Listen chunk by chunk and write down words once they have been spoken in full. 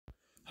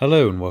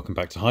Hello and welcome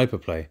back to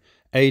Hyperplay.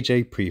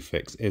 Ajay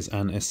Prefix is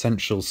an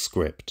essential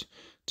script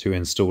to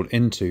install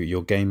into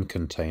your game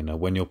container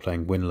when you're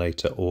playing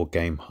Winlator or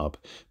GameHub,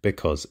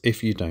 because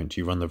if you don't,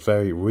 you run the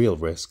very real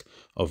risk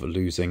of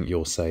losing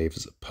your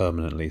saves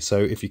permanently. So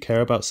if you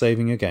care about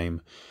saving a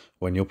game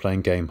when you're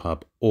playing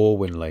GameHub or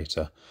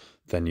Winlator,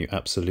 then you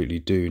absolutely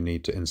do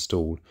need to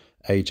install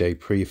Ajay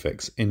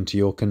Prefix into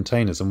your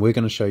containers, and we're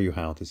going to show you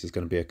how. This is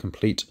going to be a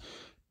complete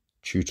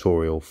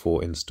tutorial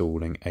for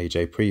installing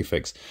Ajay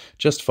Prefix.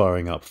 Just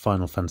firing up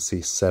Final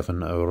Fantasy VII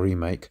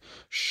Remake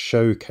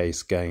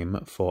showcase game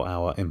for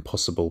our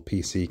Impossible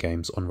PC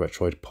games on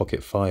Retroid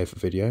Pocket 5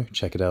 video.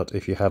 Check it out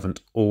if you haven't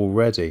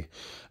already.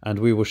 And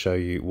we will show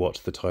you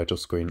what the title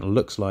screen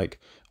looks like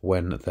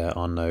when there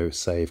are no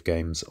save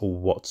games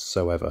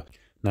whatsoever.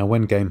 Now,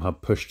 when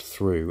GameHub pushed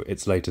through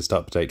its latest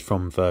update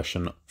from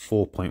version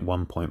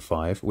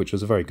 4.1.5, which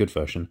was a very good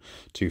version,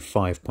 to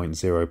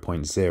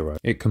 5.0.0,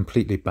 it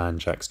completely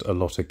banjaxed a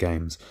lot of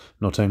games.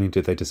 Not only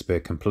did they disappear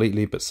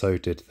completely, but so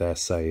did their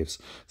saves.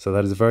 So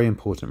that is a very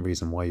important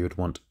reason why you would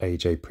want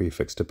Ajay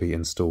Prefix to be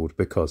installed,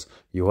 because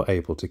you are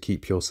able to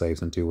keep your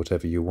saves and do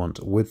whatever you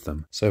want with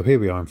them. So here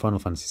we are in Final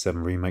Fantasy VII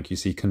Remake. You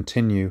see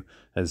continue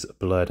as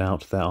blurred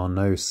out. There are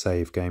no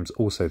save games.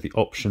 Also, the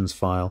options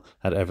file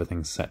had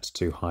everything set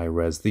to high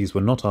res. These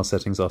were not our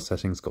settings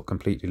got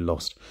completely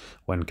lost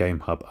when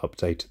GameHub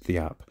updated the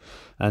app,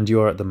 and you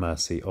are at the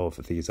mercy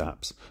of these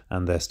apps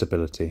and their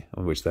stability,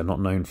 which they're not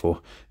known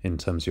for in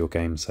terms of your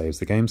game saves.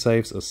 The game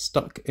saves are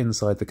stuck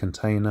inside the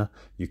container.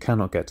 You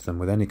cannot get to them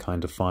with any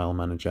kind of file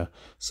manager,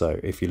 so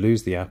if you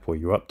lose the app or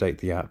you update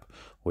the app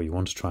or you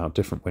want to try out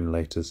different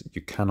Winlators,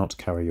 you cannot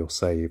carry your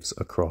saves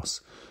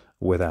across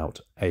without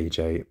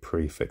Ajay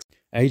Prefix.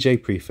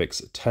 Ajay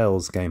Prefix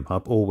tells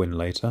GameHub or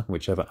Winlator,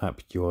 whichever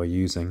app you are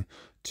using,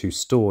 to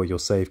store your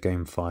save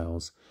game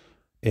files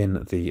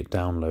in the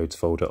downloads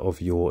folder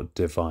of your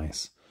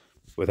device.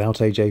 Without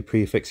Ajay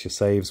Prefix, your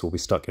saves will be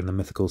stuck in the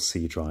mythical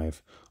C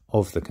drive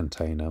of the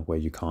container where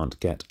you can't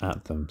get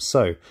at them.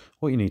 So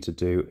what you need to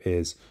do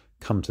is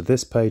come to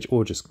this page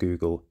or just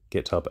Google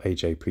GitHub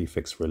Ajay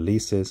Prefix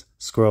releases,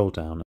 scroll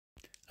down.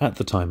 At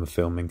the time of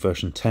filming,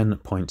 version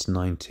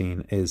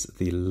 10.19 is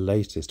the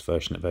latest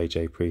version of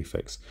Ajay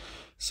Prefix.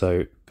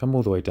 So come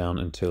all the way down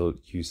until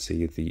you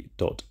see the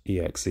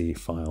 .exe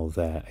file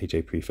there,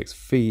 Ajay Prefix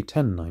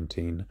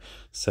v1019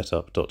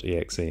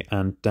 setup.exe,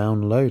 and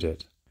download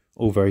it.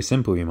 All very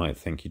simple, you might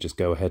think. You just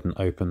go ahead and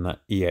open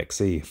that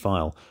exe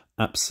file.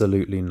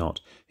 Absolutely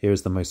not. Here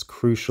is the most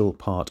crucial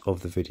part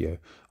of the video.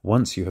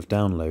 Once you have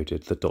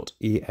downloaded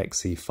the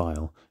 .exe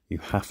file, you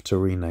have to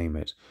rename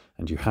it,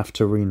 and you have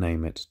to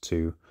rename it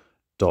to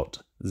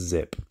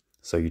 .zip.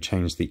 So you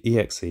change the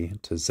exe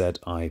to zip,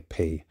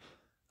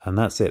 and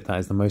that's it. That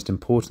is the most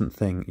important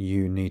thing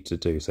you need to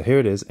do. So here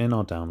it is in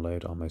our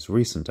download, our most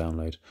recent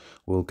download.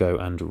 We'll go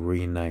and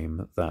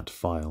rename that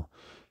file,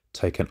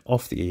 taken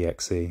off the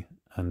exe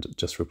and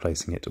just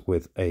replacing it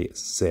with a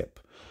zip.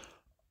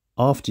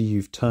 After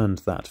you've turned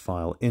that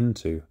file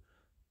into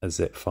a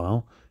zip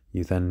file,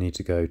 you then need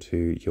to go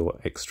to your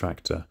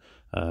extractor.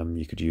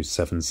 You could use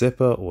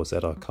 7-zipper or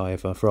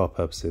zarchiver. For our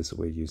purposes,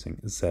 we're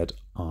using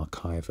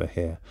zarchiver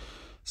here.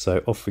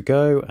 So off we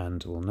go,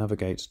 and we'll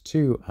navigate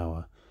to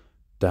our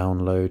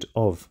download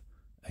of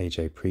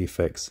Ajay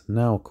Prefix,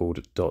 now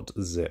called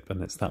 .zip,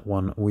 and it's that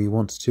one we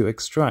want to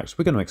extract.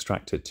 We're going to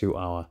extract it to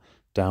our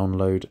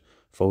download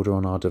folder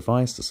on our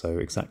device, so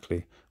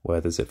exactly where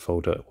the zip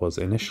folder was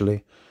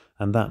initially,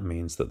 and that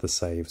means that the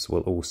save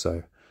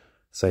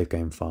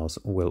game files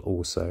will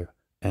also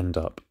end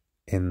up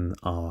in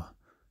our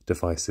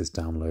device's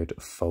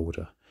download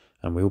folder,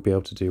 and we'll be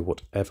able to do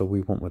whatever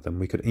we want with them.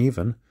 We could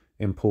even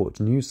import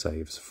new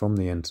saves from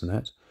the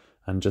internet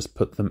and just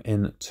put them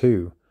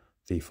into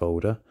the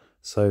folder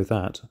so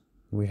that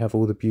we have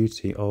all the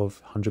beauty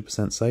of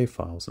 100% save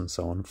files and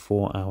so on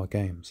for our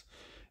games.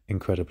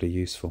 Incredibly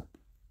useful.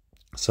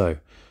 So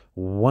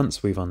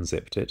once we've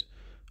unzipped it,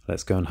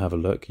 let's go and have a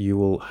look. You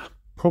will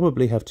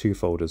probably have two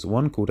folders,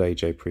 one called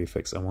Ajay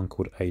Prefix and one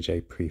called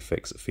Ajay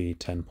Prefix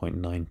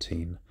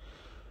v10.19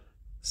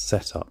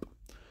 setup.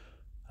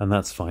 And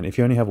that's fine. If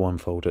you only have one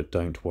folder,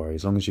 don't worry.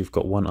 As long as you've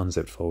got one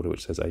unzipped folder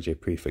which says Ajay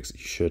Prefix, you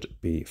should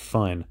be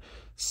fine.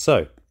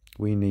 So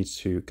we need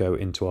to go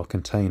into our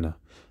container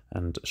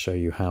and show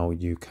you how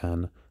you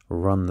can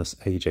run this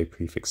Ajay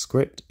Prefix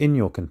script in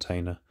your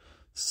container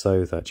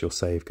so that your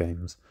save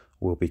games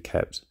will be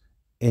kept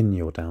in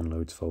your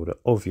downloads folder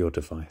of your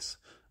device,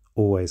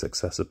 always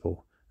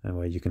accessible, and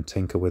where you can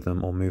tinker with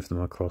them or move them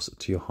across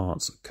to your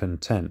heart's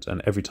content.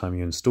 And every time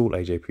you install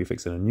Ajay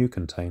Prefix in a new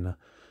container,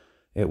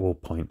 it will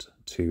point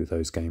to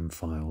those game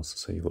files,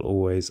 so you will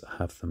always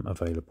have them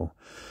available.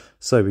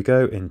 So we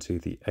go into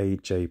the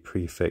Ajay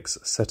Prefix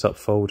setup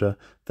folder,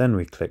 then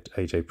we clicked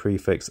Ajay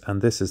Prefix,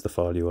 and this is the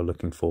file you are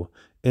looking for,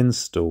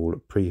 install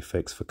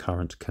prefix for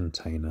current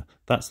container.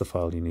 That's the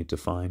file you need to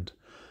find,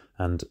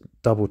 and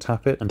double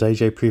tap it, and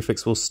Ajay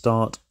Prefix will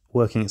start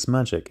working its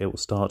magic. It will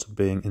start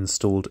being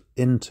installed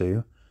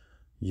into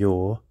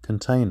your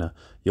container.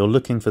 You're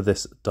looking for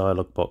this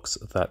dialog box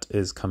that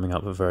is coming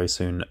up very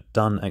soon.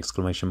 Done! !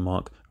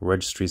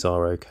 Registries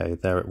are okay.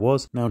 There it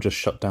was. Now just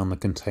shut down the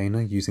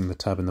container using the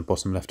tab in the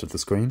bottom left of the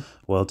screen.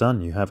 Well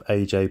done, you have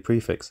AJ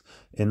Prefix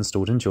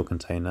installed into your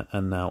container,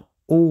 and now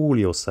all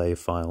your save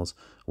files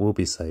will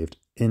be saved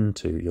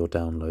into your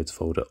downloads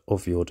folder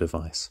of your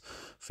device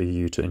for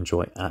you to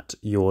enjoy at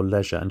your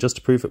leisure. And just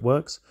to prove it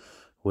works,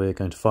 we're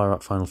going to fire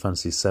up Final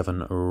Fantasy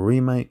VII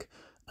Remake,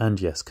 and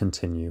yes,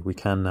 continue. We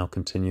can now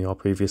continue our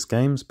previous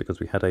games because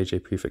we had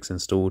AJ Prefix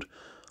installed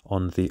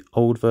on the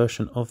old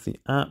version of the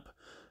app,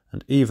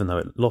 and even though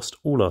it lost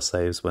all our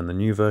saves when the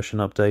new version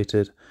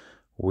updated,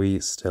 we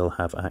still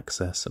have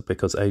access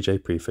because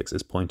AJ Prefix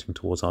is pointing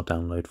towards our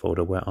download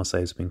folder where our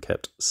saves have been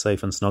kept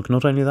safe and snug.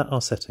 Not only that,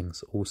 our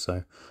settings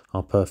also,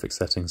 our perfect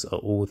settings are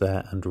all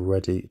there and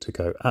ready to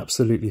go.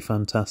 Absolutely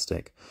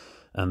fantastic.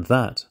 And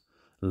that,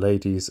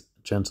 ladies,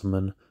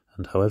 gentlemen,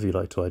 and however you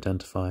like to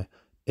identify,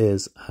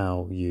 is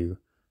how you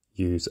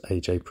use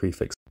AJ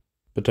Prefix.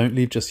 But don't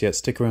leave just yet,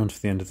 stick around for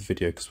the end of the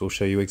video because we'll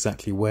show you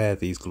exactly where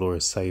these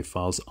glorious save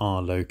files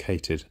are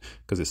located,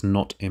 because it's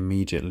not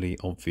immediately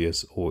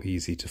obvious or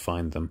easy to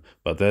find them,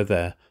 but they're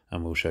there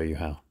and we'll show you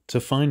how to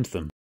find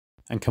them.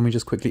 And can we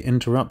just quickly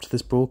interrupt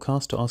this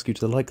broadcast to ask you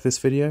to like this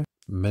video?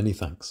 Many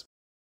thanks.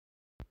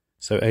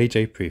 So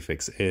AJ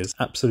Prefix is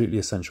absolutely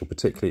essential,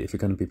 particularly if you're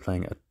going to be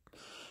playing a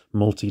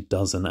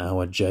multi-dozen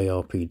hour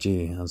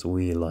JRPG, as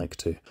we like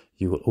to.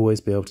 You will always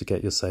be able to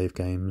get your save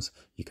games.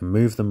 You can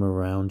move them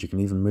around. You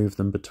can even move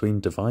them between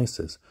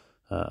devices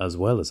as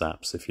well as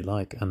apps if you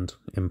like, and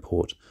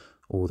import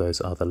all those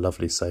other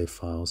lovely save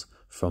files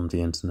from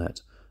the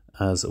internet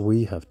as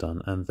we have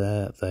done. And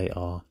there they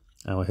are,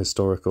 our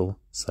historical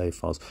save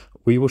files.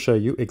 We will show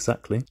you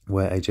exactly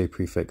where AJ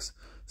Prefix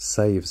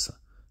saves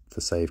the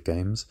save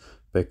games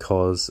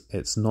because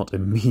it's not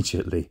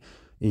immediately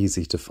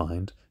easy to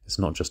find. It's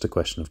not just a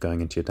question of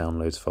going into your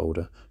downloads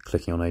folder,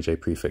 clicking on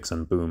AJ Prefix,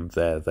 and boom,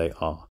 there they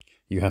are.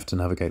 You have to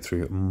navigate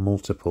through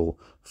multiple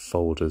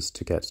folders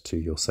to get to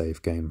your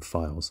save game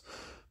files.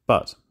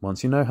 But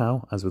once you know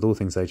how, as with all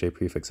things AJ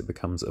Prefix, it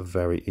becomes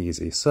very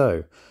easy.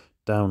 So,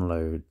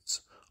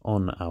 downloads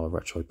on our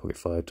Retroid Pocket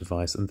 5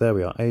 device, and there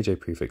we are,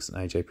 AJ Prefix and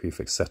AJ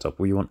Prefix setup.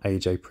 We want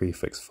AJ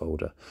Prefix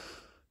folder.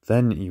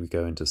 Then you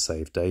go into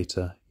Save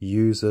Data,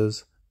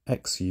 Users,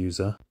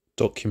 X-User,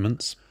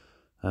 Documents,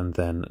 and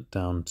then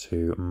down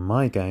to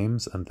My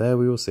Games, and there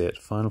we will see it,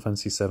 Final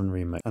Fantasy VII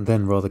Remake. And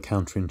then rather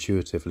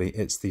counterintuitively,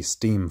 it's the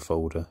Steam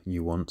folder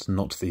you want,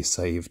 not the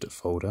saved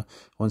folder.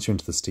 Once you're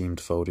into the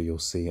Steamed folder, you'll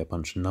see a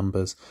bunch of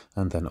numbers,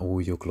 and then all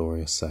your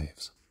glorious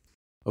saves.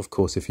 Of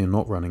course, if you're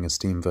not running a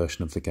Steam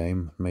version of the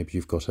game, maybe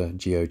you've got a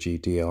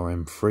GOG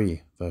DRM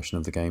free version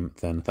of the game,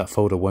 then that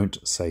folder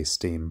won't say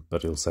Steam,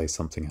 but it'll say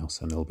something else,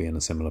 and it'll be in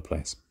a similar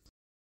place.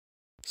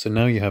 So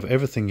now you have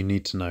everything you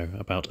need to know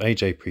about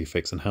AJ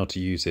Prefix and how to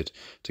use it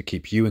to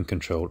keep you in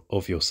control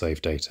of your save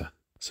data.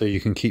 So you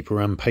can keep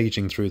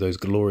rampaging through those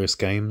glorious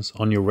games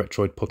on your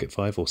Retroid Pocket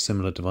 5 or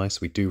similar device.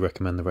 We do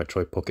recommend the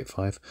Retroid Pocket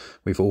 5.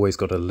 We've always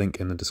got a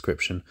link in the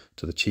description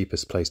to the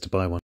cheapest place to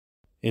buy one.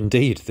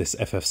 Indeed, this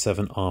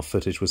FF7R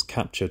footage was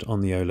captured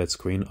on the OLED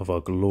screen of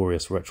our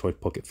glorious Retroid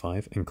Pocket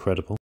 5.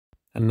 Incredible.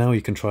 And now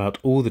you can try out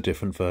all the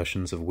different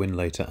versions of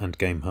Winlator and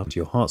GameHub to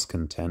your heart's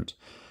content,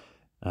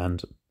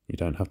 and you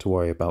don't have to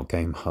worry about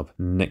GameHub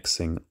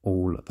nixing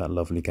all that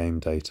lovely game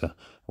data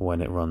when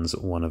it runs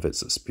one of its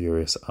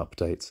spurious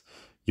updates.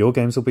 Your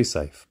games will be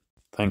safe,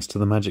 thanks to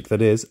the magic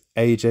that is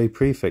AJ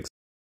Prefix.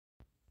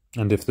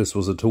 And if this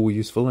was at all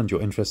useful and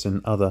you're interested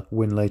in other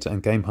Winlator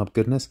and GameHub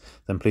goodness,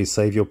 then please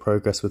save your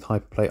progress with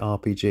Hyperplay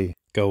RPG.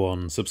 Go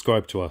on,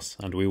 subscribe to us,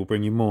 and we will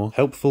bring you more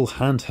helpful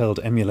handheld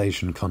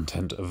emulation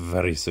content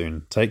very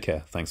soon. Take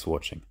care, thanks for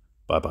watching,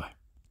 bye bye.